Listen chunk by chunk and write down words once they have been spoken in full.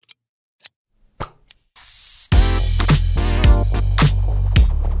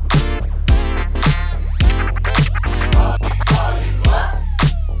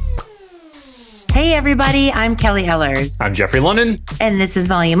everybody. I'm Kelly Ellers. I'm Jeffrey London. And this is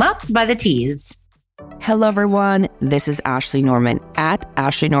Volume Up by the Tease. Hello, everyone. This is Ashley Norman at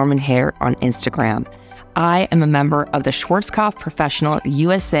Ashley Norman Hair on Instagram. I am a member of the Schwarzkopf Professional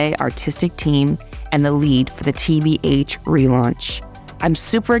USA Artistic Team and the lead for the TBH relaunch. I'm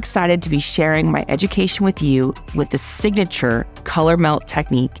super excited to be sharing my education with you with the signature color melt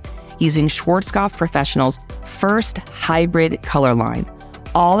technique using Schwarzkopf Professional's first hybrid color line.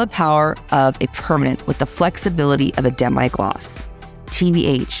 All the power of a permanent with the flexibility of a demi-gloss.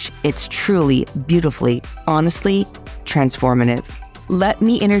 TBH, it's truly, beautifully, honestly, transformative. Let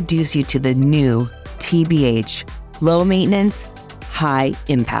me introduce you to the new TBH, low maintenance, high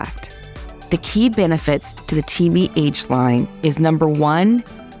impact. The key benefits to the TBH line is number one,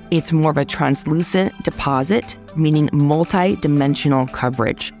 it's more of a translucent deposit, meaning multi-dimensional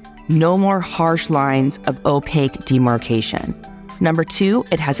coverage. No more harsh lines of opaque demarcation. Number two,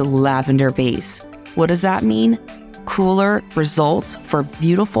 it has a lavender base. What does that mean? Cooler results for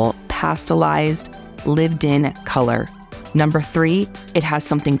beautiful pastelized, lived-in color. Number three, it has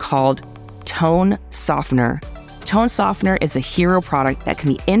something called Tone Softener. Tone Softener is a hero product that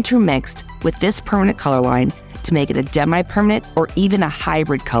can be intermixed with this permanent color line to make it a demi-permanent or even a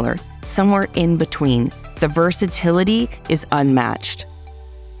hybrid color, somewhere in between. The versatility is unmatched.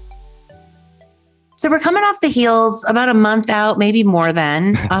 So we're coming off the heels about a month out, maybe more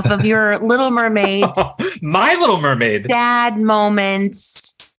than, off of your Little Mermaid. My Little Mermaid. Dad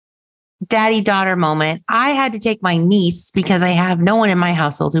moments, daddy-daughter moment. I had to take my niece because I have no one in my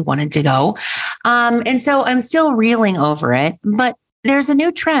household who wanted to go. And so I'm still reeling over it. But there's a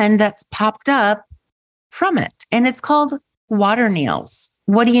new trend that's popped up from it, and it's called water nails.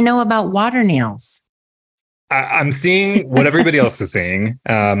 What do you know about water nails? I'm seeing what everybody else is seeing.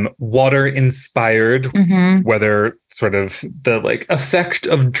 Water inspired, whether sort of the like effect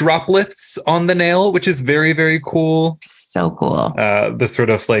of droplets on the nail, which is very, very cool. So cool. The sort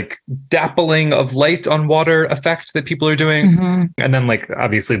of like dappling of light on water effect that people are doing. And then like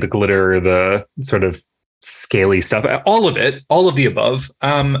obviously the glitter, the sort of scaly stuff, all of it, all of the above.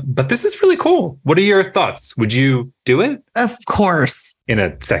 But this is really cool. What are your thoughts? Would you do it? Of course. In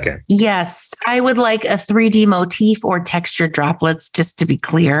a second. Yes. I would like a 3D motif or textured droplets, just to be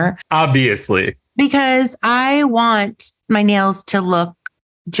clear. Obviously. Because I want my nails to look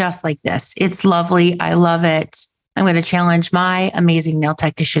just like this. It's lovely. I love it. I'm going to challenge my amazing nail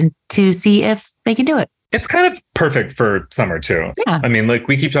technician to see if they can do it. It's kind of perfect for summer too. Yeah. I mean, like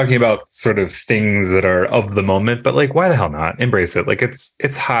we keep talking about sort of things that are of the moment, but like, why the hell not? Embrace it. Like it's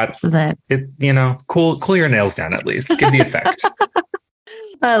hot. This is it. Cool your nails down at least. Give the effect.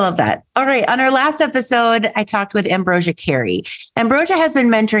 I love that. All right. On our last episode, I talked with Ambrosia Carey. Ambrosia has been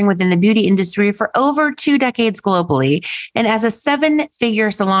mentoring within the beauty industry for over 2 decades globally. And as a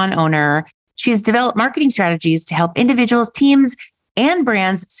 7-figure salon owner, she has developed marketing strategies to help individuals, teams, and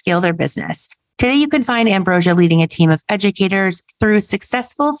brands scale their business. Today, you can find Ambrosia leading a team of educators through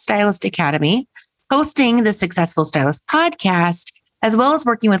Successful Stylist Academy, hosting the Successful Stylist podcast, as well as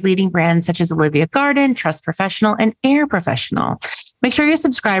working with leading brands such as Olivia Garden, Trust Professional, and Air Professional. Make sure you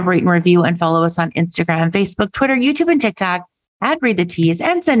subscribe, rate, and review, and follow us on Instagram, Facebook, Twitter, YouTube, and TikTok at Read the Tease,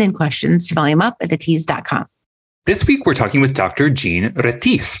 and send in questions to volumeup@thetease.com. This week, we're talking with Dr. Jean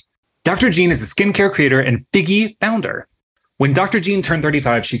Retief. Dr. Jean is a skincare creator and Figgy founder. When Dr. Jean turned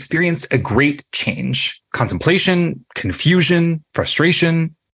 35, she experienced a great change: contemplation, confusion,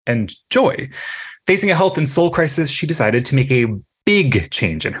 frustration, and joy. Facing a health and soul crisis, she decided to make a big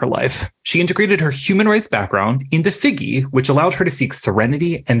change in her life. She integrated her human rights background into Figgy, which allowed her to seek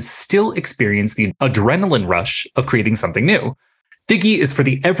serenity and still experience the adrenaline rush of creating something new. Figgy is for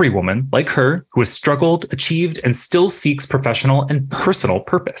the every woman like her who has struggled, achieved, and still seeks professional and personal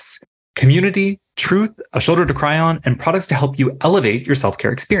purpose. Community, truth, a shoulder to cry on, and products to help you elevate your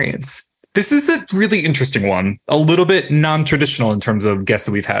self-care experience. This is a really interesting one, a little bit non-traditional in terms of guests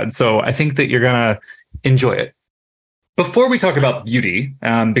that we've had. So I think that you're going to enjoy it. Before we talk about beauty,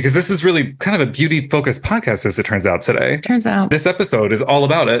 because this is really kind of a beauty-focused podcast, as it turns out today. This episode is all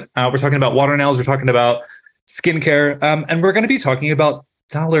about it. We're talking about water nails. We're talking about skincare. And we're going to be talking about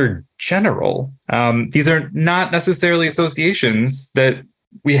Dollar General. These are not necessarily associations that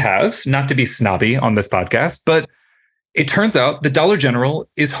we have, not to be snobby on this podcast, but it turns out that Dollar General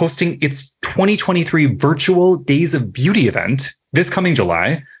is hosting its 2023 virtual Days of Beauty event this coming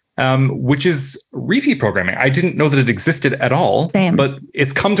July, which is repeat programming. I didn't know that it existed at all, but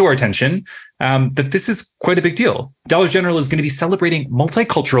it's come to our attention that this is quite a big deal. Dollar General is going to be celebrating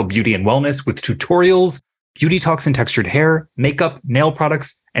multicultural beauty and wellness with tutorials, beauty talks and textured hair, makeup, nail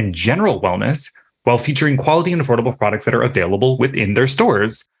products, and general wellness, while featuring quality and affordable products that are available within their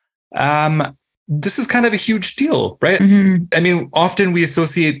stores. this is kind of a huge deal, right? Mm-hmm. I mean, often we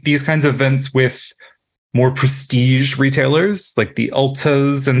associate these kinds of events with more prestige retailers like the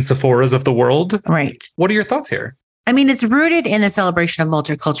Ultas and Sephoras of the world. Right. What are your thoughts here? I mean, it's rooted in the celebration of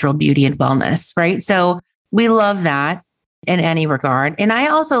multicultural beauty and wellness, right? So we love that in any regard. And I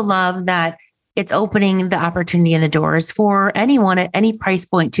also love that it's opening the opportunity and the doors for anyone at any price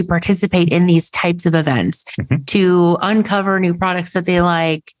point to participate in these types of events, to uncover new products that they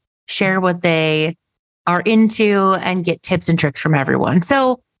like, share what they are into, and get tips and tricks from everyone.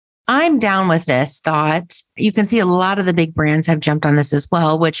 So I'm down with this thought. You can see a lot of the big brands have jumped on this as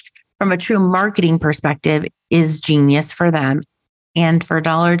well, which from a true marketing perspective is genius for them and for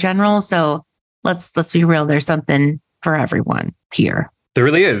Dollar General. So let's be real. There's something for everyone here. There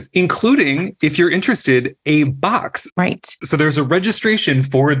really is, including, if you're interested, a box. Right. So there's a registration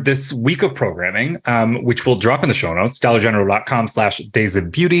for this week of programming, which we'll drop in the show notes,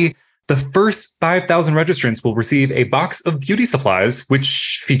 dollargeneral.com/daysofbeauty. The first 5,000 registrants will receive a box of beauty supplies,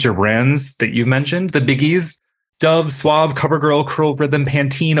 which feature brands that you've mentioned, the biggies, Dove, Suave, CoverGirl, Curl Rhythm,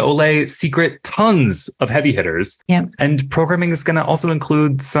 Pantene, Olay, Secret, tons of heavy hitters. Yep. And programming is going to also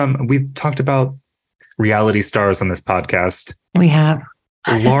include we've talked about reality stars on this podcast. We have.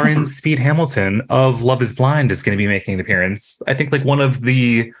 Lauren Speed Hamilton of Love is Blind is going to be making an appearance. I think like one of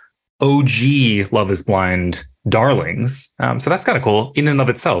the OG Love is Blind darlings. So that's kind of cool in and of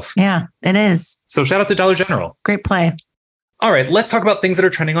itself. Yeah, it is. So shout out to Dollar General. Great play. All right, let's talk about things that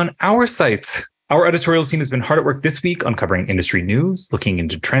are trending on our site. Our editorial team has been hard at work this week uncovering industry news, looking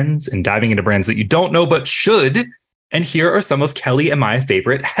into trends, and diving into brands that you don't know but should. And here are some of Kelly and my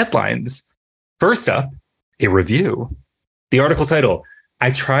favorite headlines. First up, a review. The article title,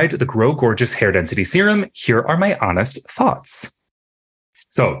 I tried the Grow Gorgeous Hair Density Serum. Here are my honest thoughts.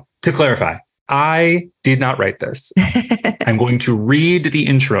 So to clarify, I did not write this. I'm going to read the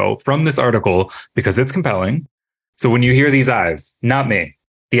intro from this article because it's compelling. So when you hear these eyes, not me,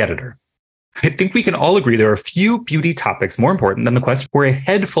 the editor. I think we can all agree there are few beauty topics more important than the quest for a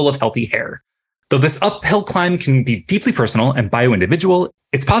head full of healthy hair. Though this uphill climb can be deeply personal and bio-individual,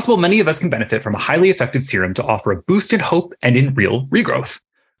 it's possible many of us can benefit from a highly effective serum to offer a boost in hope and in real regrowth.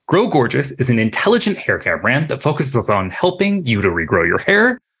 Grow Gorgeous is an intelligent hair care brand that focuses on helping you to regrow your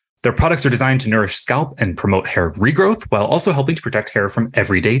hair. Their products are designed to nourish scalp and promote hair regrowth while also helping to protect hair from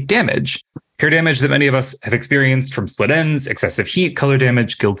everyday damage. Hair damage that many of us have experienced from split ends, excessive heat, color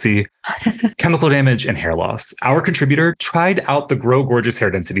damage, guilty, chemical damage, and hair loss. Our contributor tried out the Grow Gorgeous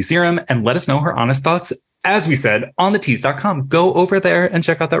Hair Density Serum and let us know her honest thoughts, as we said, on thetease.com. Go over there and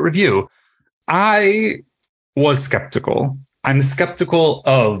check out that review. I was skeptical. I'm skeptical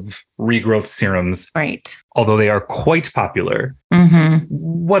of regrowth serums, Right. although they are quite popular. Mm-hmm.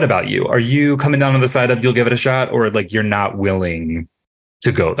 What about you? Are you coming down on the side of you'll give it a shot, or like you're not willing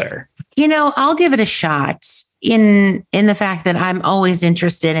to go there? You know, I'll give it a shot in the fact that I'm always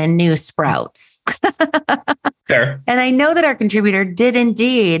interested in new sprouts. Fair. And I know that our contributor did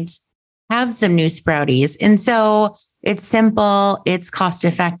indeed have some new sprouties. And so it's simple, it's cost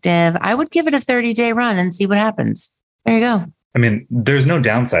effective. I would give it a 30-day run and see what happens. There you go. I mean, there's no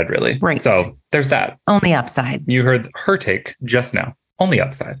downside really. Right. So there's that. Only upside. You heard her take just now. Only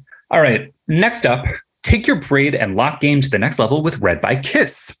upside. All right. Next up, take your braid and lock game to the next level with Red by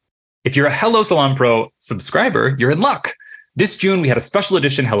Kiss. If you're a Hello Salon Pro subscriber, you're in luck. This June, we had a special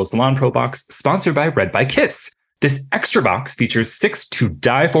edition Hello Salon Pro box sponsored by Red by Kiss. This extra box features 6 to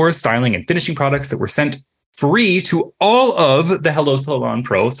die for styling and finishing products that were sent free to all of the Hello Salon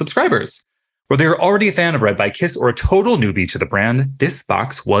Pro subscribers. Whether you're already a fan of Red by Kiss or a total newbie to the brand, this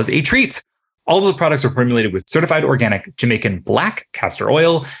box was a treat. All of the products are formulated with certified organic Jamaican black castor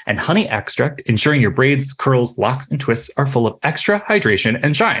oil and honey extract, ensuring your braids, curls, locks, and twists are full of extra hydration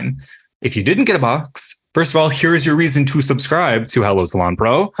and shine. If you didn't get a box, first of all, here's your reason to subscribe to Hello Salon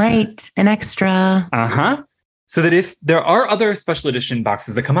Pro. Right. An extra. So that if there are other special edition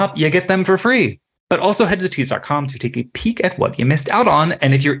boxes that come up, you get them for free. But also head to thetease.com to take a peek at what you missed out on.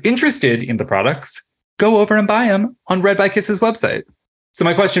 And if you're interested in the products, go over and buy them on Red by Kiss's website. So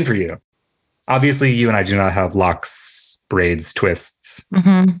my question for you, obviously you and I do not have locks, braids, twists,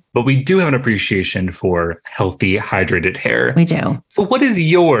 but we do have an appreciation for healthy, hydrated hair. We do. So what is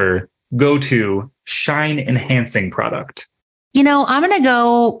your go-to shine enhancing product? You know, I'm going to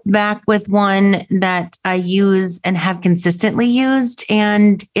go back with one that I use and have consistently used,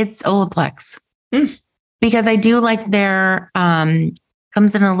 and it's Olaplex. Because I do like their,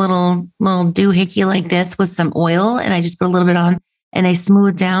 comes in a little doohickey like this with some oil, and I just put a little bit on and I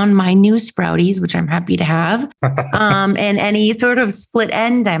smooth down my new sprouties, which I'm happy to have, and any sort of split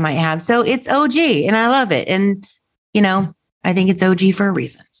end I might have. So it's OG and I love it. And, you know, I think it's OG for a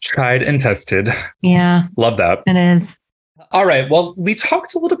reason. Tried and tested. Yeah. Love that. It is. All right. Well, we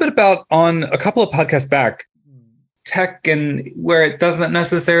talked a little bit about on a couple of podcasts back, tech and where it doesn't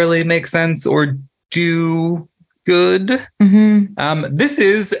necessarily make sense or do good. Mm-hmm. This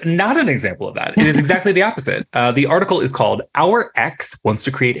is not an example of that. It is exactly the opposite. The article is called Our Ex Wants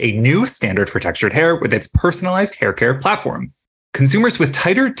to Create a New Standard for Textured Hair with its Personalized Hair Care Platform. Consumers with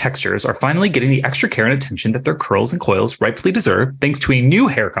tighter textures are finally getting the extra care and attention that their curls and coils rightfully deserve thanks to a new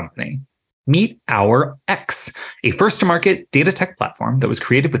hair company. Meet Our Ex, a first-to-market data tech platform that was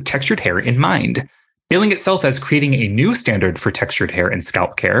created with textured hair in mind. Billing itself as creating a new standard for textured hair and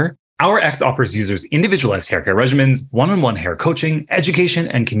scalp care, Our Ex offers users individualized hair care regimens, one-on-one hair coaching, education,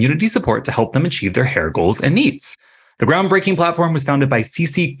 and community support to help them achieve their hair goals and needs. The groundbreaking platform was founded by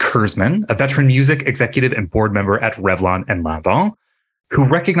Cece Kurzman, a veteran music executive and board member at Revlon and Lanvin, who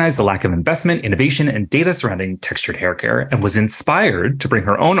recognized the lack of investment, innovation, and data surrounding textured hair care and was inspired to bring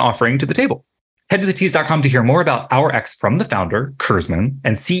her own offering to the table. Head to thetease.com to hear more about Our Ex from the founder, Kurzman,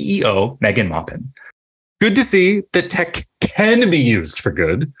 and CEO, Megan Maupin. Good to see that tech can be used for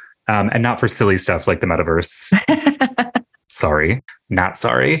good and not for silly stuff like the metaverse. Sorry, not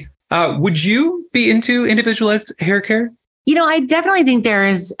sorry. Would you be into individualized hair care? I definitely think there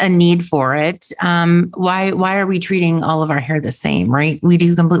is a need for it. Why are we treating all of our hair the same, right? We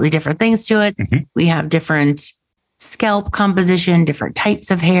do completely different things to it. Mm-hmm. We have different scalp composition, different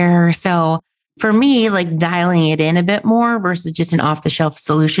types of hair. So for me, like dialing it in a bit more versus just an off-the-shelf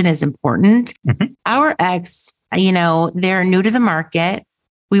solution is important. Mm-hmm. Our Ex, they're new to the market.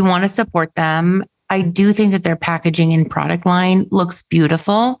 We want to support them. I do think that their packaging and product line looks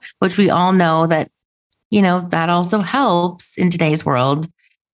beautiful, which we all know that, that also helps in today's world.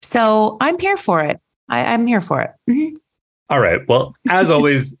 So I'm here for it. I'm here for it. Mm-hmm. All right. Well, as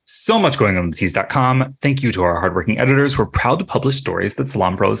always, so much going on thetease.com. Thank you to our hardworking editors. We're proud to publish stories that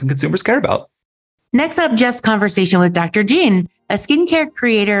salon pros and consumers care about. Next up, Jeff's conversation with Dr. Jean, a skincare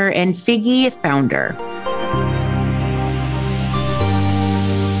creator and Figgy founder.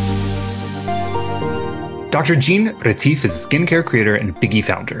 Dr. Jean Retief is a skincare creator and Figgy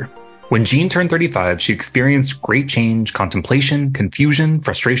founder. When Jean turned 35, she experienced great change, contemplation, confusion,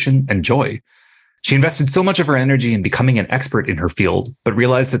 frustration, and joy. She invested so much of her energy in becoming an expert in her field, but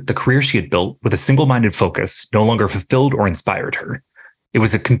realized that the career she had built with a single-minded focus no longer fulfilled or inspired her. It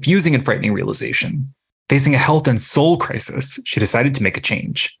was a confusing and frightening realization. Facing a health and soul crisis, she decided to make a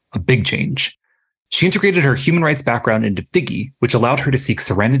change, a big change. She integrated her human rights background into Figgy, which allowed her to seek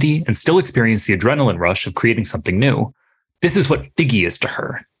serenity and still experience the adrenaline rush of creating something new. This is what Figgy is to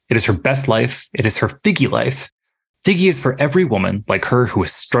her. It is her best life. It is her Figgy life. Figgy is for every woman like her who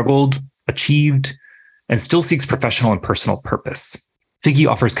has struggled, achieved, and still seeks professional and personal purpose. Figgy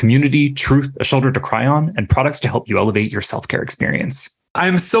offers community, truth, a shoulder to cry on, and products to help you elevate your self-care experience.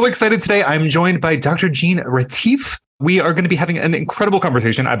 I'm so excited today. I'm joined by Dr. Jean Retief. We are going to be having an incredible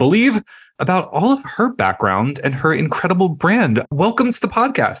conversation, I believe, about all of her background and her incredible brand. Welcome to the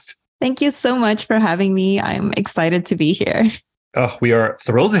podcast. Thank you so much for having me. I'm excited to be here. Oh, we are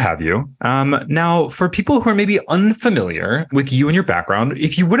thrilled to have you. Now, for people who are maybe unfamiliar with you and your background,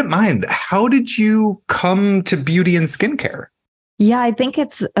 if you wouldn't mind, how did you come to beauty and skincare? Yeah, I think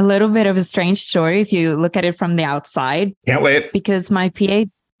it's a little bit of a strange story if you look at it from the outside. Can't wait. Because my PhD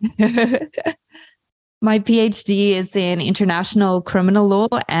is in international criminal law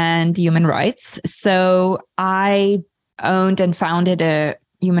and human rights. So I owned and founded a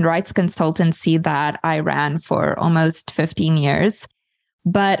human rights consultancy that I ran for almost 15 years.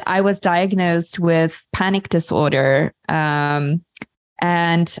 But I was diagnosed with panic disorder,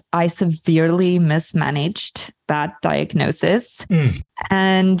 and I severely mismanaged that diagnosis.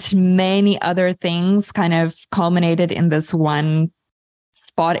 And many other things kind of culminated in this one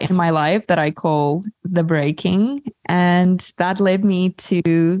spot in my life that I call the breaking. And that led me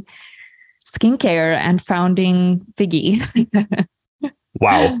to skincare and founding Figgy.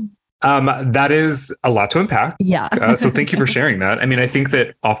 Wow. That is a lot to unpack. Yeah. So thank you for sharing that. I mean, I think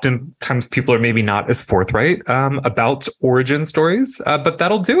that oftentimes people are maybe not as forthright about origin stories, but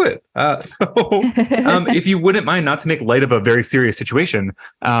that'll do it. If you wouldn't mind, not to make light of a very serious situation,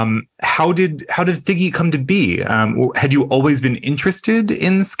 how did Figgy come to be? Had you always been interested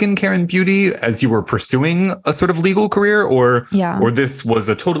in skincare and beauty as you were pursuing a sort of legal career, or this was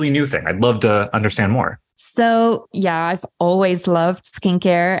a totally new thing? I'd love to understand more. So, yeah, I've always loved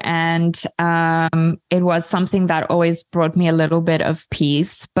skincare, and it was something that always brought me a little bit of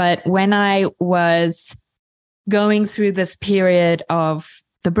peace. But when I was going through this period of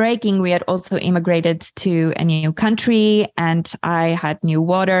the breaking, we had also immigrated to a new country, and I had new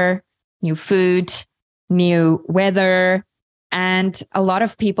water, new food, new weather, And a lot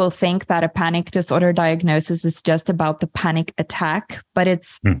of people think that a panic disorder diagnosis is just about the panic attack, but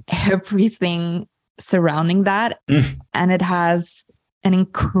it's everything surrounding that. And it has an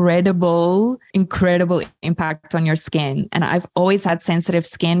incredible impact on your skin. And I've always had sensitive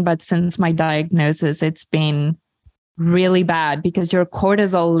skin, but since my diagnosis, it's been really bad because your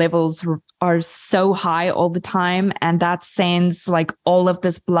cortisol levels are so high all the time. And that sends like all of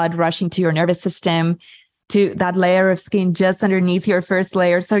this blood rushing to your nervous system, to that layer of skin just underneath your first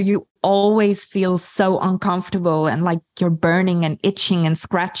layer. So you always feel so uncomfortable and like you're burning and itching and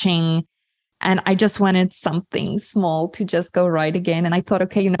scratching. And I just wanted something small to just go right again. And I thought,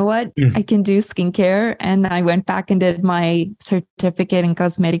 okay, you know what? I can do skincare. And I went back and did my certificate in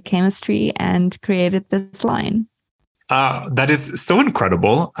cosmetic chemistry and created this line. That is so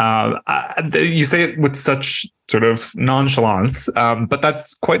incredible. You say it with such sort of nonchalance, but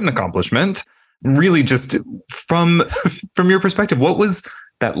that's quite an accomplishment. Really, just from your perspective, what was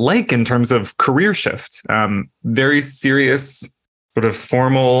that like in terms of career shift? Very serious, sort of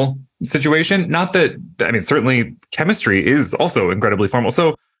formal situation. Not that, I mean, certainly chemistry is also incredibly formal.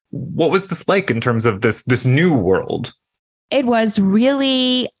 So what was this like in terms of this new world? It was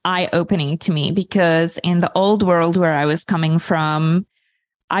really eye-opening to me because in the old world where I was coming from,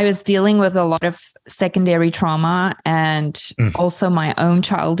 I was dealing with a lot of secondary trauma and also my own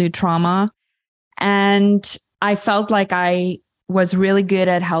childhood trauma. And I felt like I was really good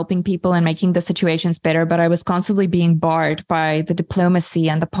at helping people and making the situations better, but I was constantly being barred by the diplomacy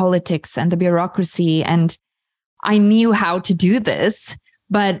and the politics and the bureaucracy. And I knew how to do this,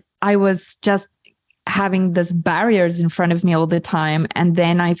 but I was just having these barriers in front of me all the time. And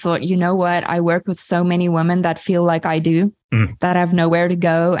then I thought, you know what? I work with so many women that feel like I do, that have nowhere to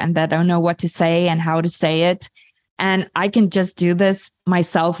go and that don't know what to say and how to say it. And I can just do this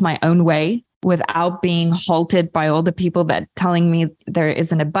myself, my own way, without being halted by all the people that telling me there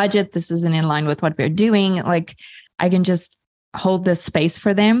isn't a budget, this isn't in line with what we're doing. Like I can just hold this space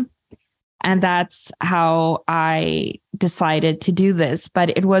for them. And that's how I decided to do this.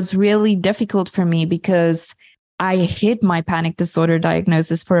 But it was really difficult for me because I hid my panic disorder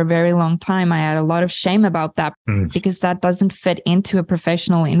diagnosis for a very long time. I had a lot of shame about that because that doesn't fit into a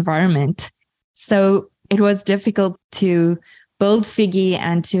professional environment. So it was difficult to build Figgy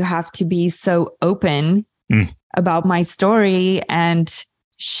and to have to be so open about my story and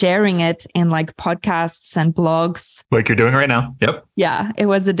sharing it in like podcasts and blogs. Like you're doing right now. Yep. Yeah, it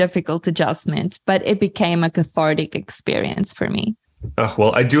was a difficult adjustment, but it became a cathartic experience for me.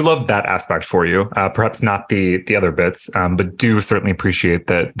 Well, I do love that aspect for you. Perhaps not the other bits, but do certainly appreciate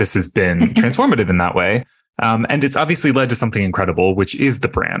that this has been transformative in that way. And it's obviously led to something incredible, which is the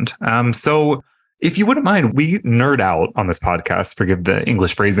brand. So if you wouldn't mind, we nerd out on this podcast, forgive the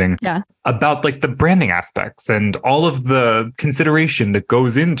English phrasing, about like the branding aspects and all of the consideration that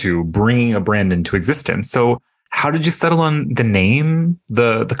goes into bringing a brand into existence. So how did you settle on the name,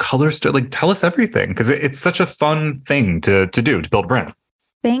 the colors? Like, tell us everything, because it's such a fun thing to do, to build a brand.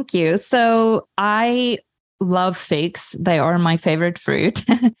 Thank you. So I love figs. They are my favorite fruit.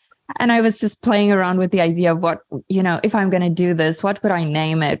 And I was just playing around with the idea of what, you know, if I'm going to do this, what would I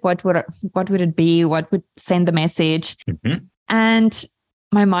name it? What would it be? What would send the message? And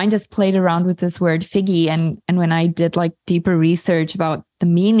my mind just played around with this word figgy. And when I did like deeper research about the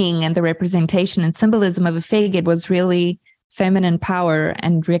meaning and the representation and symbolism of a fig, it was really feminine power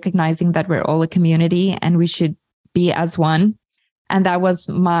and recognizing that we're all a community and we should be as one. And that was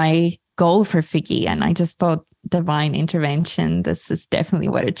my goal for Figgy. And I just thought, divine intervention, this is definitely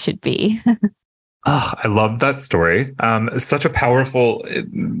what it should be. I love that story. Such a powerful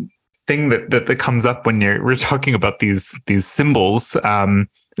thing that comes up when we're talking about these symbols.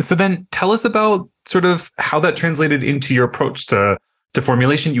 So then tell us about sort of how that translated into your approach to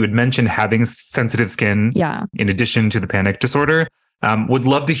formulation. You had mentioned having sensitive skin in addition to the panic disorder. Would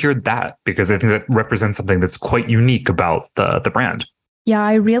love to hear that because I think that represents something that's quite unique about the brand. Yeah,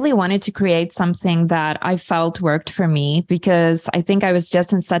 I really wanted to create something that I felt worked for me because I think I was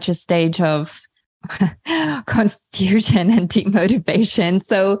just in such a stage of confusion and demotivation.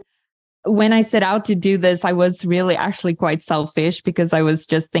 So when I set out to do this, I was really actually quite selfish because I was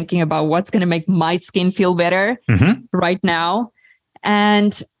just thinking about what's going to make my skin feel better right now.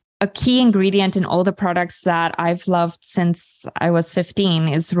 And a key ingredient in all the products that I've loved since I was 15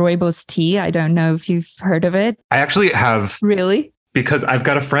 is Rooibos tea. I don't know if you've heard of it. I actually have. Really? Because I've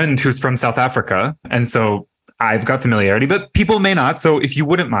got a friend who's from South Africa. And so I've got familiarity, but people may not. So if you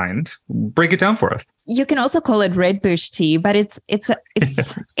wouldn't mind, break it down for us. You can also call it red bush tea, but it's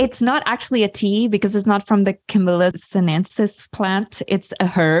not actually a tea because it's not from the Camellia sinensis plant. It's a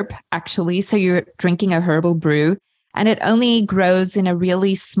herb, actually. So you're drinking a herbal brew. And it only grows in a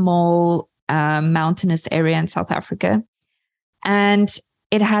really small mountainous area in South Africa. And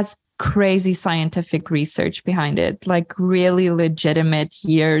it has crazy scientific research behind it, like really legitimate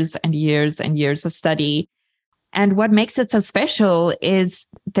years and years and years of study. And what makes it so special is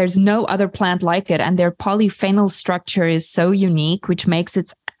there's no other plant like it. And their polyphenol structure is so unique, which makes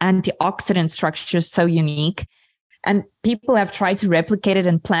its antioxidant structure so unique. And people have tried to replicate it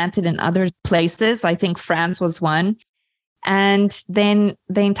and plant it in other places. I think France was one. And then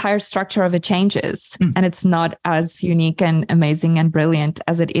the entire structure of it changes. And it's not as unique and amazing and brilliant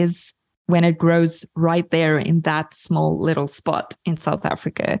as it is when it grows right there in that small little spot in South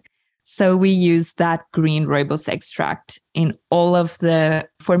Africa. So we use that green Rooibos extract in all of the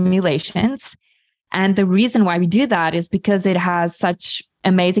formulations. And the reason why we do that is because it has such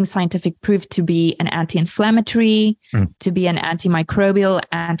amazing scientific proof to be an anti-inflammatory, to be an antimicrobial,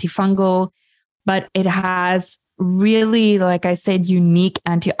 antifungal, but it has really, like I said, unique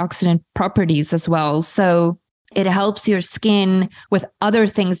antioxidant properties as well. So it helps your skin with other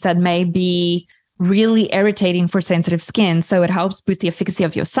things that may be really irritating for sensitive skin. So it helps boost the efficacy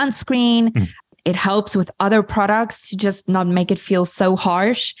of your sunscreen. It helps with other products to just not make it feel so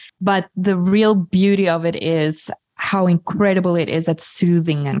harsh. But the real beauty of it is how incredible it is at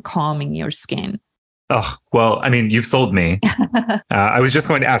soothing and calming your skin. Oh, well, I mean, you've sold me. I was just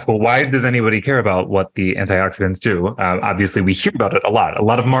going to ask, well, why does anybody care about what the antioxidants do? Obviously, we hear about it a lot. A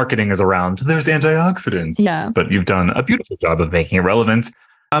lot of marketing is around, there's antioxidants. Yeah. But you've done a beautiful job of making it relevant.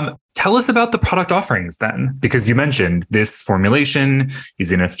 Tell us about the product offerings then, because you mentioned this formulation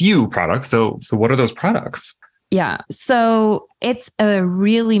is in a few products. So what are those products? Yeah. So it's a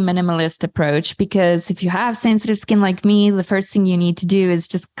really minimalist approach, because if you have sensitive skin like me, the first thing you need to do is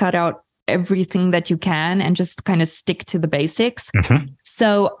just cut out everything that you can and just kind of stick to the basics.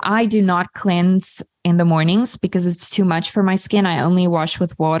 So I do not cleanse in the mornings because it's too much for my skin. I only wash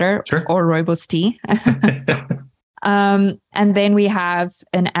with water or Rooibos tea. And then we have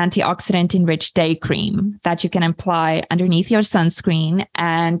an antioxidant enriched day cream that you can apply underneath your sunscreen,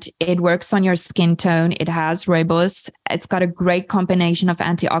 and it works on your skin tone. It has Rooibos. It's got a great combination of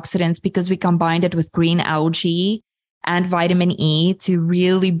antioxidants because we combined it with green algae and vitamin E to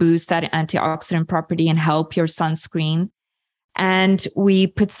really boost that antioxidant property and help your sunscreen. And we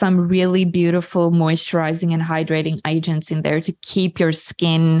put some really beautiful moisturizing and hydrating agents in there to keep your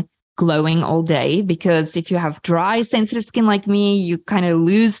skin glowing all day, because if you have dry, sensitive skin like me, you kind of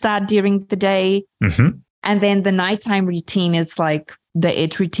lose that during the day. And then the nighttime routine is like the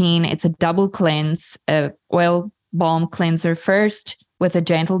IT routine. It's a double cleanse, a oil balm cleanser first with a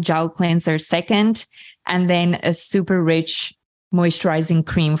gentle gel cleanser second, and then a super rich moisturizing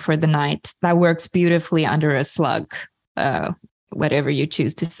cream for the night that works beautifully under a slug, whatever you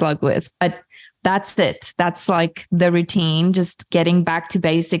choose to slug with. But that's it. That's like the routine, just getting back to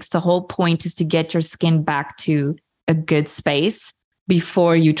basics. The whole point is to get your skin back to a good space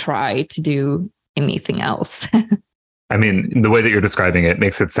before you try to do anything else. I mean, the way that you're describing it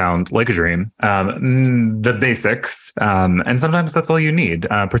makes it sound like a dream. The basics. And sometimes that's all you need,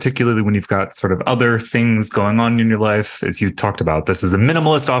 particularly when you've got sort of other things going on in your life. As you talked about, this is a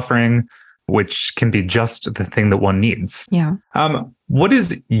minimalist offering, which can be just the thing that one needs. Yeah. What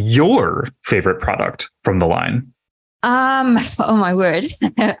is your favorite product from the line? Oh my word.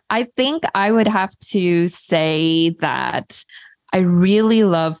 I think I would have to say that I really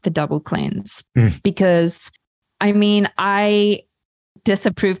love the double cleanse because I mean, I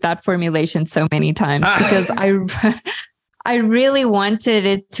disapproved that formulation so many times because I really wanted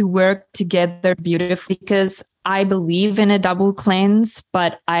it to work together beautifully, because I believe in a double cleanse,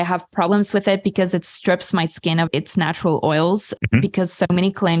 but I have problems with it because it strips my skin of its natural oils, because so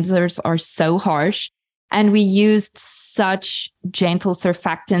many cleansers are so harsh. And we used such gentle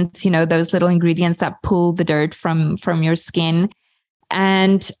surfactants, you know, those little ingredients that pull the dirt from your skin.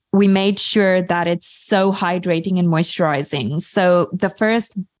 And we made sure that it's so hydrating and moisturizing. So the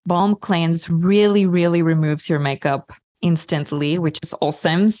first balm cleanse really, really removes your makeup instantly, which is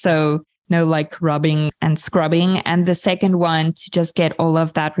awesome. So no like rubbing and scrubbing. And the second one to just get all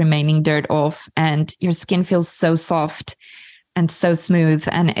of that remaining dirt off, and your skin feels so soft and so smooth.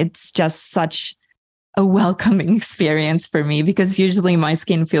 And it's just such a welcoming experience for me, because usually my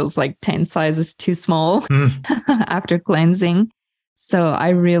skin feels like 10 sizes too small after cleansing. So I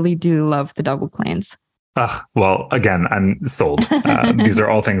really do love the double cleanse. Well, again, I'm sold. These are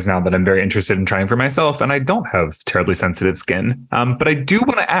all things now that I'm very interested in trying for myself, and I don't have terribly sensitive skin. But I do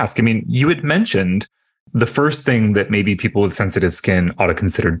want to ask, I mean, you had mentioned the first thing that maybe people with sensitive skin ought to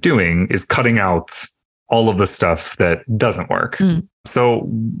consider doing is cutting out all of the stuff that doesn't work. So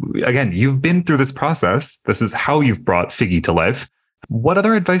again, you've been through this process. This is how you've brought Figgy to life. What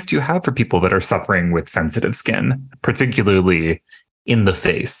other advice do you have for people that are suffering with sensitive skin, particularly in the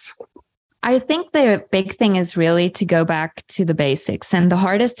face? I think the big thing is really to go back to the basics. And the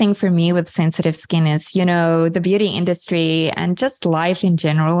hardest thing for me with sensitive skin is, the beauty industry and just life in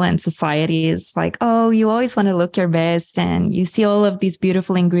general and society is like, oh, you always want to look your best. And you see all of these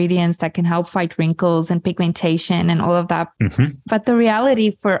beautiful ingredients that can help fight wrinkles and pigmentation and all of that. Mm-hmm. But the reality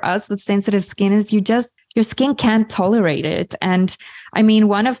for us with sensitive skin is your skin can't tolerate it. And I mean,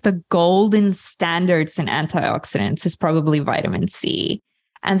 one of the golden standards in antioxidants is probably vitamin C.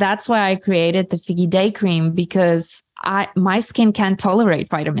 And that's why I created the Figgy Day Cream, because my skin can't tolerate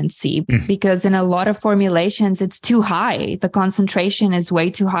vitamin C because in a lot of formulations, it's too high. The concentration is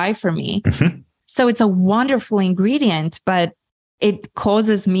way too high for me. Mm-hmm. So it's a wonderful ingredient, but it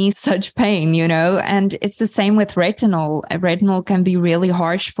causes me such pain, and it's the same with retinol. Retinol can be really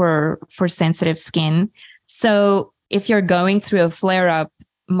harsh for sensitive skin. So if you're going through a flare-up,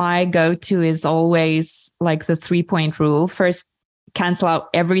 my go-to is always like the 3-point rule. First, cancel out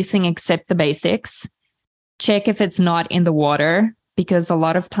everything except the basics. Check if it's not in the water, because a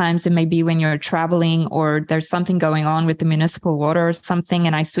lot of times it may be when you're traveling or there's something going on with the municipal water or something,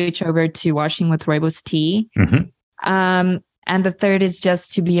 and I switch over to washing with Rooibos tea. Mm-hmm. And the third is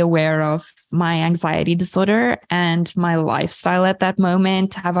just to be aware of my anxiety disorder and my lifestyle at that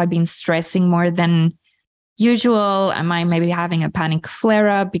moment. Have I been stressing more than usual? Am I maybe having a panic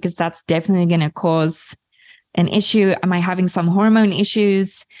flare-up? Because that's definitely going to cause an issue. Am I having some hormone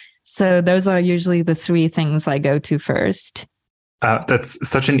issues? So those are usually the 3 things I go to first. That's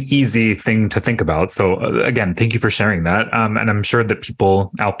such an easy thing to think about. So again, thank you for sharing that. And I'm sure that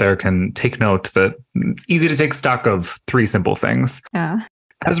people out there can take note that it's easy to take stock of 3 simple things. Yeah.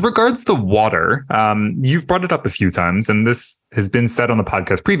 As regards the water, you've brought it up a few times, and this has been said on the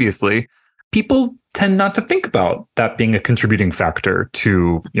podcast previously. People tend not to think about that being a contributing factor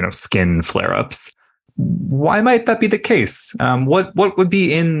to, skin flare-ups. Why might that be the case? What would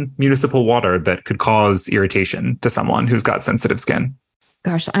be in municipal water that could cause irritation to someone who's got sensitive skin?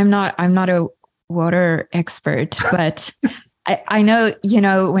 Gosh, I'm not a water expert, but I know,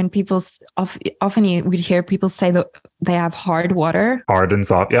 when people often you would hear people say that they have hard water. Hard and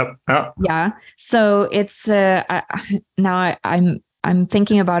soft. Yep. Oh. Yeah. So it's now I'm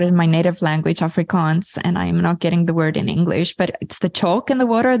thinking about it in my native language, Afrikaans, and I'm not getting the word in English, but it's the chalk in the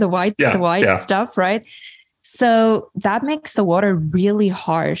water, the white stuff, right? So that makes the water really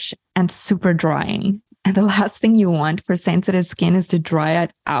harsh and super drying. And the last thing you want for sensitive skin is to dry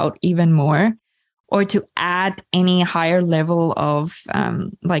it out even more, or to add any higher level of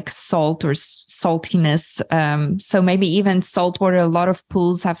like salt or saltiness. So maybe even salt water. A lot of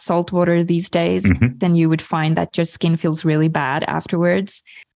pools have salt water these days. Mm-hmm. Then you would find that your skin feels really bad afterwards.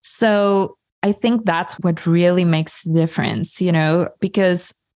 So I think that's what really makes the difference,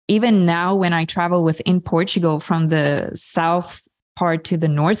 because even now when I travel within Portugal from the south part to the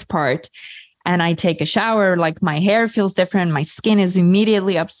north part, and I take a shower, like my hair feels different. My skin is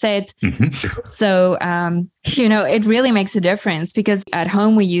immediately upset. Mm-hmm. So, it really makes a difference, because at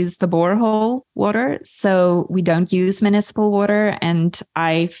home we use the borehole water. So we don't use municipal water. And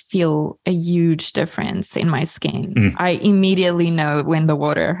I feel a huge difference in my skin. Mm. I immediately know when the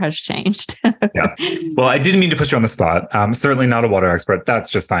water has changed. Yeah. Well, I didn't mean to put you on the spot. Certainly not a water expert. That's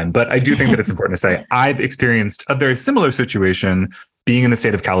just fine. But I do think that it's important to say I've experienced a very similar situation being in the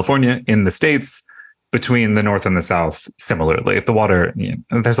state of California, in the States, between the North and the South, similarly. The water,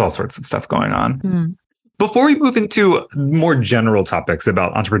 there's all sorts of stuff going on. Mm. Before we move into more general topics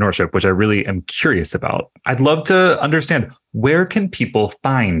about entrepreneurship, which I really am curious about, I'd love to understand, where can people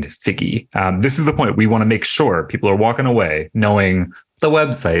find Figgy? This is the point. We want to make sure people are walking away knowing the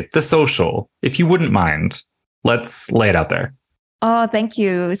website, the social. If you wouldn't mind, let's lay it out there. Oh, thank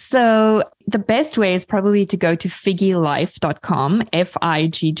you. So the best way is probably to go to figgylife.com,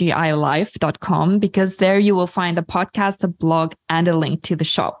 Figgi life.com, because there you will find a podcast, a blog, and a link to the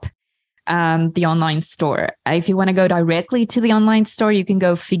shop, the online store. If you want to go directly to the online store, you can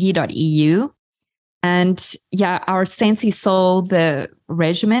go figgy.eu. And yeah, our Sensi Soul, the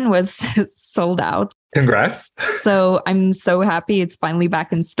regimen, was sold out. Congrats. So I'm so happy it's finally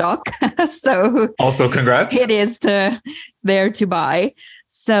back in stock. So also congrats. It is there to buy.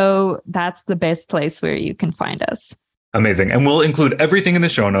 So that's the best place where you can find us. Amazing. And we'll include everything in the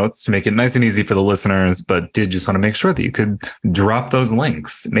show notes to make it nice and easy for the listeners, but did just want to make sure that you could drop those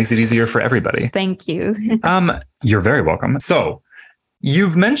links. It makes it easier for everybody. Thank you. You're very welcome. So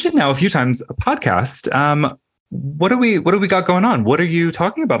you've mentioned now a few times a podcast. What do we got going on? What are you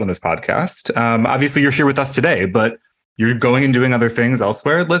talking about on this podcast? Obviously, you're here with us today, but You're going and doing other things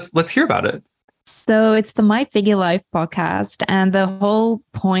elsewhere. Let's hear about it. So it's the My Figgy Life podcast. And the whole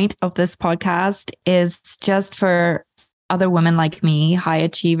point of this podcast is just for other women like me, high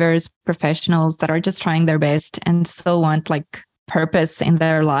achievers, professionals that are just trying their best and still want like purpose in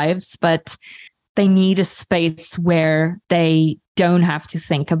their lives, but they need a space where they don't have to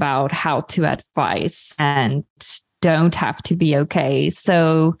think about how to advise and don't have to be okay.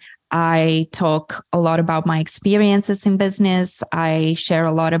 So I talk a lot about my experiences in business. I share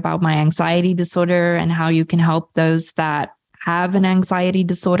a lot about my anxiety disorder and how you can help those that have an anxiety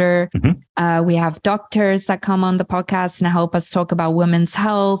disorder. We have doctors that come on the podcast and help us talk about women's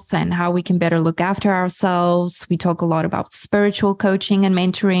health and how we can better look after ourselves. We talk a lot about spiritual coaching and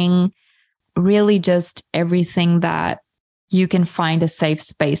mentoring, really just everything that you can find a safe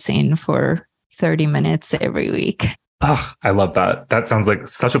space in for 30 minutes every week. Oh, I love that. That sounds like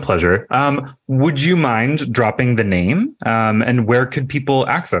such a pleasure. Would you mind dropping the name and where could people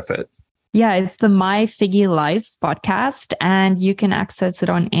access it? Yeah, it's the My Figgy Life podcast, and you can access it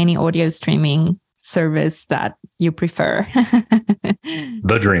on any audio streaming service that you prefer.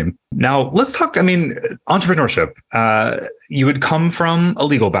 The dream. Now, let's talk, entrepreneurship. You would come from a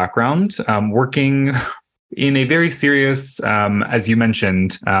legal background, working in a very serious, as you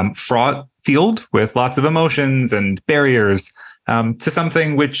mentioned, fraught field with lots of emotions and barriers, to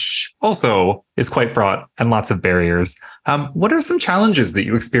something which also is quite fraught and lots of barriers. What are some challenges that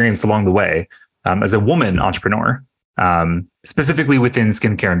you experienced along the way as a woman entrepreneur, specifically within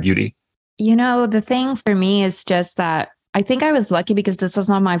skincare and beauty? You know, the thing for me is just that I think I was lucky because this was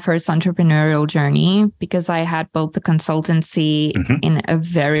not my first entrepreneurial journey, because I had built the consultancy in a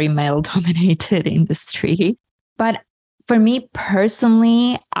very male-dominated industry. But for me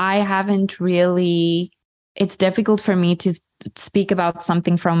personally, I haven't really, it's difficult for me to speak about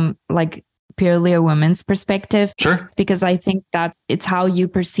something from like purely a woman's perspective. Sure. Because I think that it's how you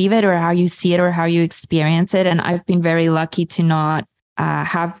perceive it or how you see it or how you experience it. And I've been very lucky to not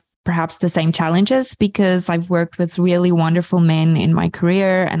have perhaps the same challenges, because I've worked with really wonderful men in my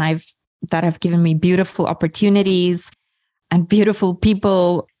career and that have given me beautiful opportunities and beautiful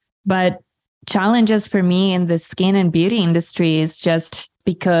people. But challenges for me in the skin and beauty industry is just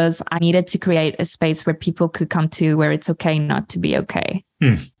because I needed to create a space where people could come to where it's okay not to be okay.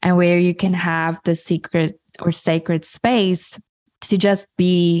 And where you can have the secret or sacred space to just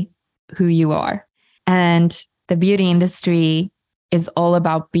be who you are. And the beauty industry is all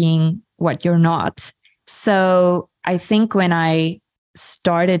about being what you're not. So I think when I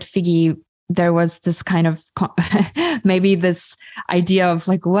started Figgy, there was this kind of maybe this idea of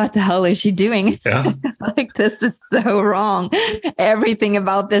like, what the hell is she doing? Yeah. Like, this is so wrong. Everything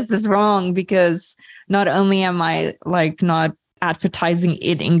about this is wrong, because not only am I like not advertising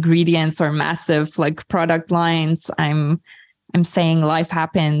it ingredients or massive like product lines, I'm saying life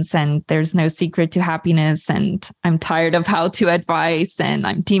happens and there's no secret to happiness, and I'm tired of how to advise, and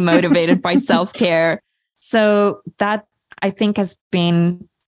I'm demotivated by self-care. So that I think has been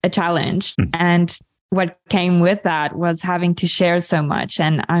a challenge. And what came with that was having to share so much.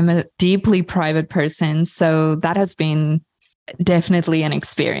 And I'm a deeply private person. So that has been definitely an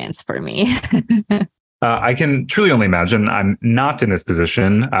experience for me. I can truly only imagine. I'm not in this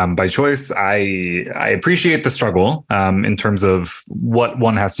position by choice. I appreciate the struggle in terms of what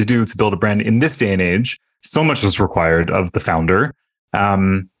one has to do to build a brand in this day and age. So much is required of the founder.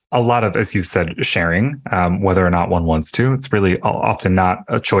 A lot of, as you said, sharing, whether or not one wants to. It's really often not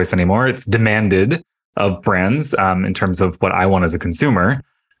a choice anymore. It's demanded of brands in terms of what I want as a consumer.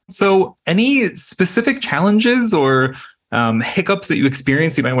 So any specific challenges or hiccups that you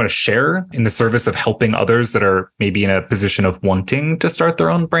experience you might want to share in the service of helping others that are maybe in a position of wanting to start their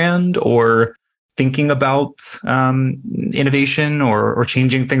own brand or thinking about innovation or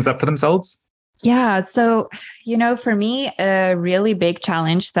changing things up for themselves? Yeah. So, for me, a really big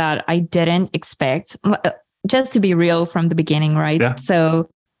challenge that I didn't expect, just to be real from the beginning, right? Yeah. So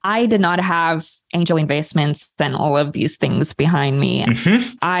I did not have angel investments and all of these things behind me.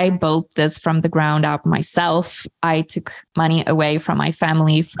 I built this from the ground up myself. I took money away from my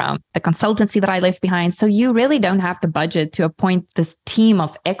family, from the consultancy that I left behind. So you really don't have the budget to appoint this team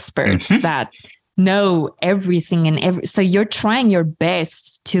of experts that know everything so you're trying your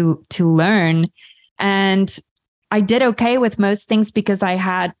best to learn. And I did okay with most things because I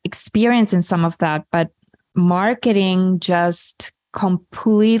had experience in some of that, but marketing just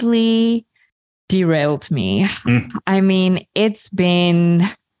completely derailed me. I mean, it's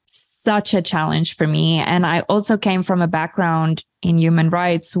been such a challenge for me. And I also came from a background in human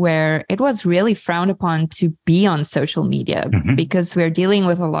rights where it was really frowned upon to be on social media because we're dealing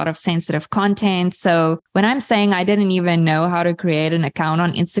with a lot of sensitive content. So when I'm saying I didn't even know how to create an account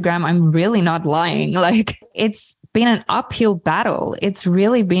on Instagram, I'm really not lying. Like, it's been an uphill battle. It's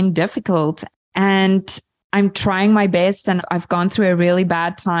really been difficult. And I'm trying my best. And I've gone through a really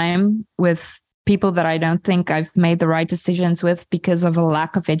bad time with people that I don't think I've made the right decisions with because of a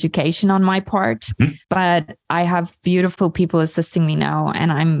lack of education on my part. But I have beautiful people assisting me now,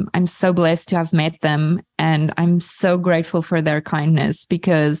 and I'm so blessed to have met them. And I'm so grateful for their kindness,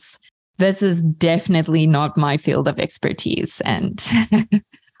 because this is definitely not my field of expertise. And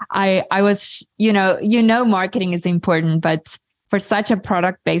I was, marketing is important, but for such a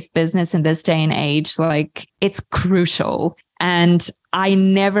product-based business in this day and age, like, it's crucial. And I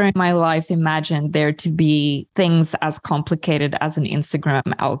never in my life imagined there to be things as complicated as an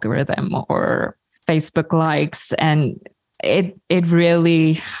Instagram algorithm or Facebook likes. And it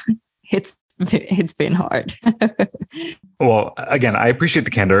really, it's been hard. Well, again, I appreciate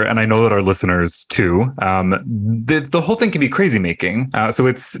the candor, and I know that our listeners too. The whole thing can be crazy making. So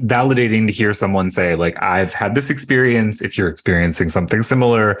it's validating to hear someone say, like, I've had this experience. If you're experiencing something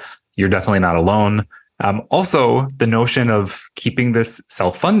similar, you're definitely not alone. Also, the notion of keeping this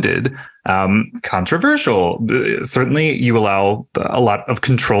self-funded, controversial. Certainly, you allow a lot of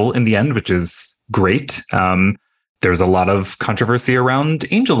control in the end, which is great. There's a lot of controversy around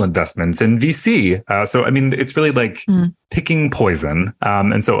angel investments and VC. So, I mean, it's really like picking poison.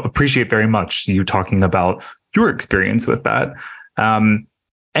 And so appreciate very much you talking about your experience with that.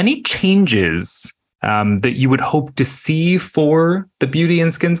 Any changes that you would hope to see for the beauty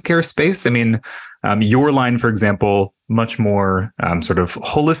and skincare space? I mean, your line, for example, much more sort of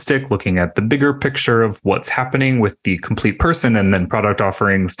holistic, looking at the bigger picture of what's happening with the complete person, and then product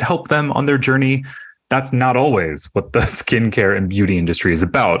offerings to help them on their journey. That's not always what the skincare and beauty industry is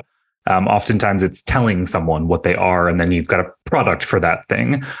about. Oftentimes it's telling someone what they are, and then you've got a product for that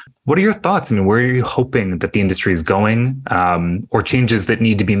thing. What are your thoughts? I mean, where are you hoping that the industry is going, or changes that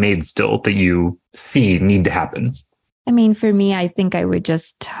need to be made still that you see need to happen? I mean, for me, I think I would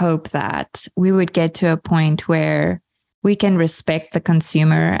just hope that we would get to a point where we can respect the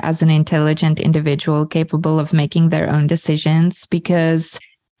consumer as an intelligent individual capable of making their own decisions, because,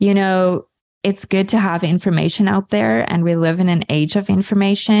 it's good to have information out there, and we live in an age of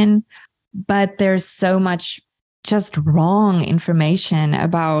information, but there's so much just wrong information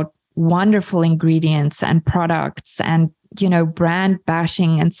about wonderful ingredients and products and, brand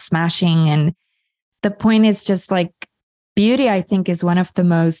bashing and smashing. And the point is just like, beauty, I think, is one of the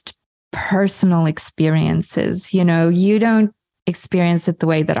most personal experiences. You don't experience it the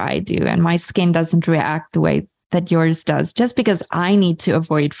way that I do, and my skin doesn't react the way that yours does. Just because I need to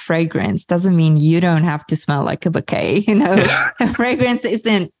avoid fragrance doesn't mean you don't have to smell like a bouquet. Fragrance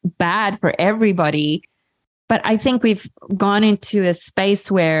isn't bad for everybody. But I think we've gone into a space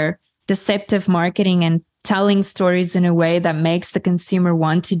where deceptive marketing and telling stories in a way that makes the consumer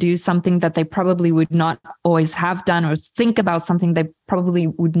want to do something that they probably would not always have done, or think about something they probably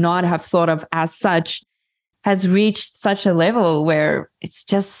would not have thought of as such, has reached such a level where it's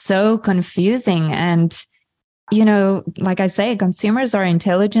just so confusing. And like I say, consumers are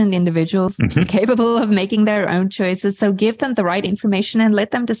intelligent individuals capable of making their own choices. So give them the right information and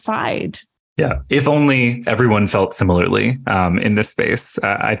let them decide. Yeah, if only everyone felt similarly in this space.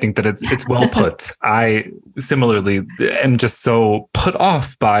 I think that it's well put. I similarly am just so put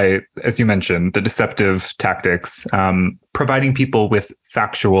off by, as you mentioned, the deceptive tactics, providing people with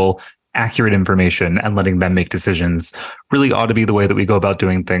factual, accurate information and letting them make decisions really ought to be the way that we go about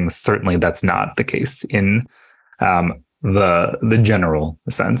doing things. Certainly, that's not the case in the general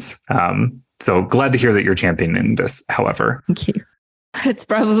sense. So glad to hear that you're championing this, however. Thank you. It's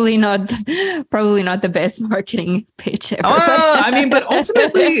probably not the best marketing pitch ever. But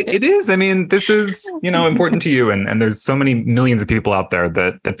ultimately it is. I mean, this is, important to you. And there's so many millions of people out there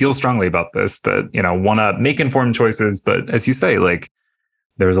that feel strongly about this, that, want to make informed choices. But as you say, like,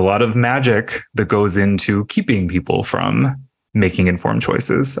 there's a lot of magic that goes into keeping people from making informed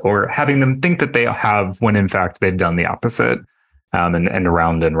choices, or having them think that they have, when in fact they've done the opposite. And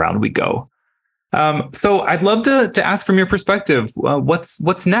around we go. So I'd love to ask, from your perspective,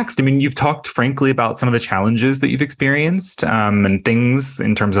 what's next? I mean, you've talked frankly about some of the challenges that you've experienced, and things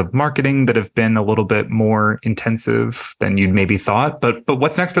in terms of marketing that have been a little bit more intensive than you'd maybe thought. But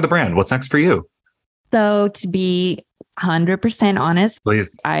what's next for the brand? What's next for you? So, to be 100% honest,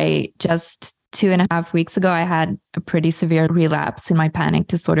 please, I just 2.5 weeks ago, I had a pretty severe relapse in my panic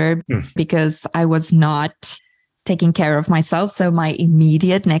disorder because I was not taking care of myself. So my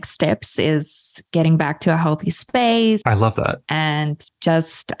immediate next steps is getting back to a healthy space. I love that. And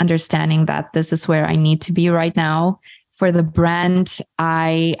just understanding that this is where I need to be right now. For the brand,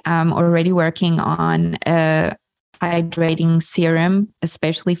 I am already working on a hydrating serum,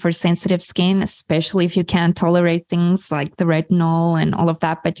 especially for sensitive skin, especially if you can't tolerate things like the retinol and all of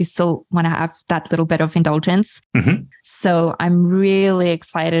that, but you still want to have that little bit of indulgence. Mm-hmm. So I'm really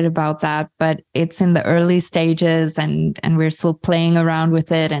excited about that, but it's in the early stages and we're still playing around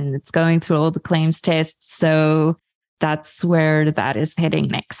with it and it's going through all the claims tests. So that's where that is heading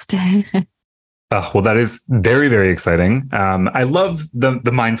next. Well, that is very, very exciting. I love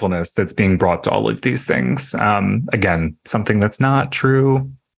the mindfulness that's being brought to all of these things. Again, something that's not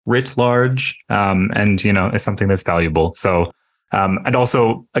true, writ large, and, is something that's valuable. So, and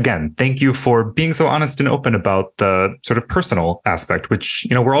also, again, thank you for being so honest and open about the sort of personal aspect, which,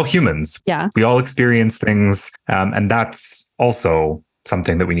 we're all humans. Yeah. We all experience things. And that's also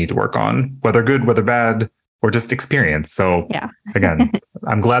something that we need to work on, whether good, whether bad, or just experience. So again,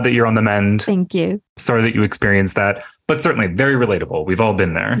 I'm glad that you're on the mend. Thank you. Sorry that you experienced that, but certainly very relatable. We've all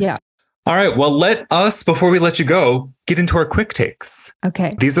been there. Yeah. All right. Well, let us, before we let you go, get into our quick takes.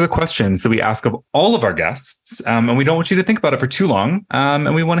 Okay. These are the questions that we ask of all of our guests. And we don't want you to think about it for too long.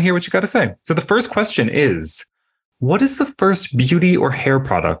 And we want to hear what you got to say. So the first question is, what is the first beauty or hair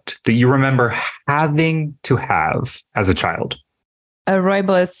product that you remember having to have as a child? A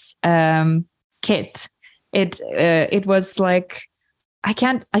Rooibos kit. It was like, I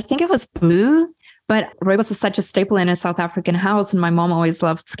think it was blue, but Rooibos is such a staple in a South African house. And my mom always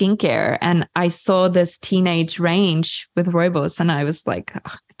loved skincare. And I saw this teenage range with Rooibos and I was like,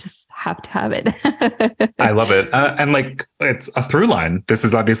 I just have to have it. I love it. And it's a through line. This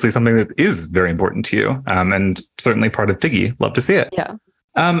is obviously something that is very important to you. And certainly part of Figgy. Love to see it. Yeah.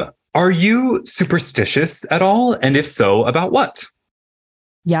 Are you superstitious at all? And if so, about what?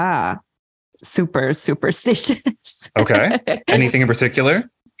 Yeah. Super superstitious. Okay. Anything in particular?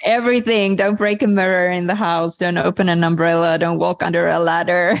 Everything. Don't break a mirror in the house. Don't open an umbrella. Don't walk under a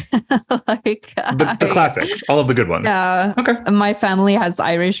ladder. The classics, all of the good ones. Yeah. Okay. My family has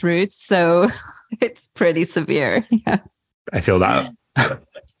Irish roots, so it's pretty severe. Yeah. I feel that.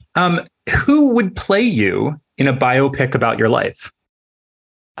 Who would play you in a biopic about your life?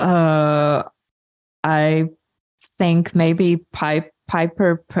 I think maybe Piper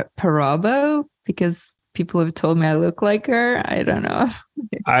Perabo, because people have told me I look like her. I don't know.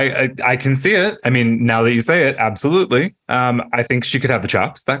 I can see it. I mean, now that you say it, absolutely. I think she could have the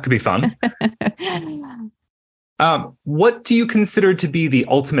chops. That could be fun. What do you consider to be the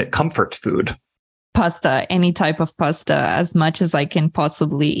ultimate comfort food? Pasta, any type of pasta, as much as I can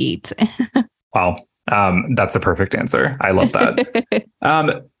possibly eat. Wow. That's the perfect answer. I love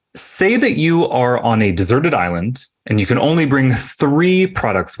that. Say that you are on a deserted island and you can only bring 3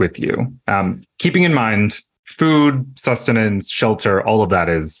 products with you. Keeping in mind, food, sustenance, shelter, all of that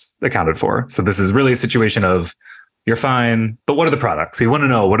is accounted for. So this is really a situation of you're fine, but what are the products? We want to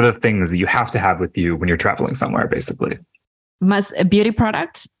know, what are the things that you have to have with you when you're traveling somewhere, basically? A beauty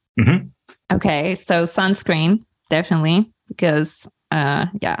product? Mm-hmm. Okay, so sunscreen, definitely, because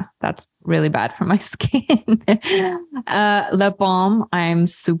that's really bad for my skin. Lip balm, I'm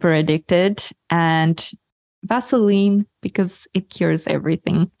super addicted, and Vaseline because it cures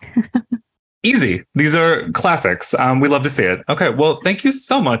everything. Easy. These are classics. We love to see it. Okay. Well, thank you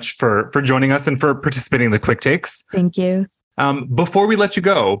so much for joining us and for participating in the quick takes. Thank you. Before we let you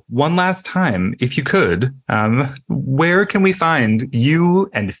go, one last time, if you could, where can we find you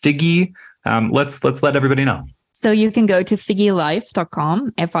and Figgy? Let's let everybody know. So you can go to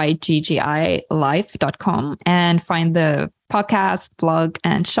figgylife.com, FIGGI life.com, and find the podcast, blog,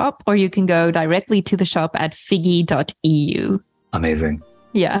 and shop, or you can go directly to the shop at figgy.eu. Amazing.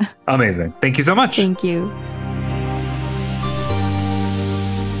 Yeah. Amazing. Thank you so much. Thank you.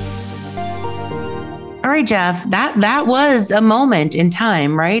 All right, Jeff, that was a moment in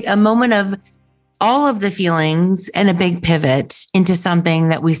time, right? A moment of all of the feelings and a big pivot into something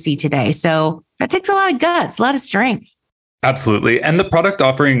that we see today. So that takes a lot of guts, a lot of strength. Absolutely. And the product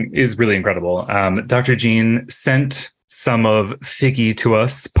offering is really incredible. Dr. Jean sent some of Figgy to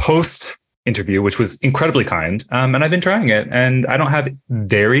us post interview, which was incredibly kind. And I've been trying it and I don't have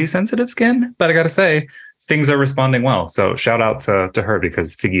very sensitive skin, but I got to say things are responding well. So shout out to her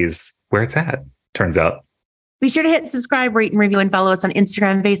because Figgy is where it's at, turns out. Be sure to hit subscribe, rate, and review, and follow us on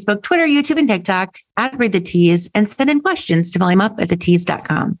Instagram, Facebook, Twitter, YouTube, and TikTok at Read the Tease, and send in questions to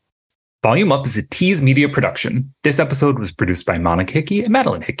volumeup@thetease.com. Volume Up is a Tease Media production. This episode was produced by Monica Hickey and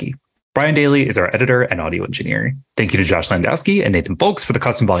Madeline Hickey. Brian Daly is our editor and audio engineer. Thank you to Josh Landowski and Nathan Folks for the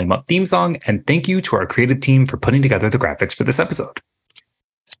custom volume up theme song. And thank you to our creative team for putting together the graphics for this episode.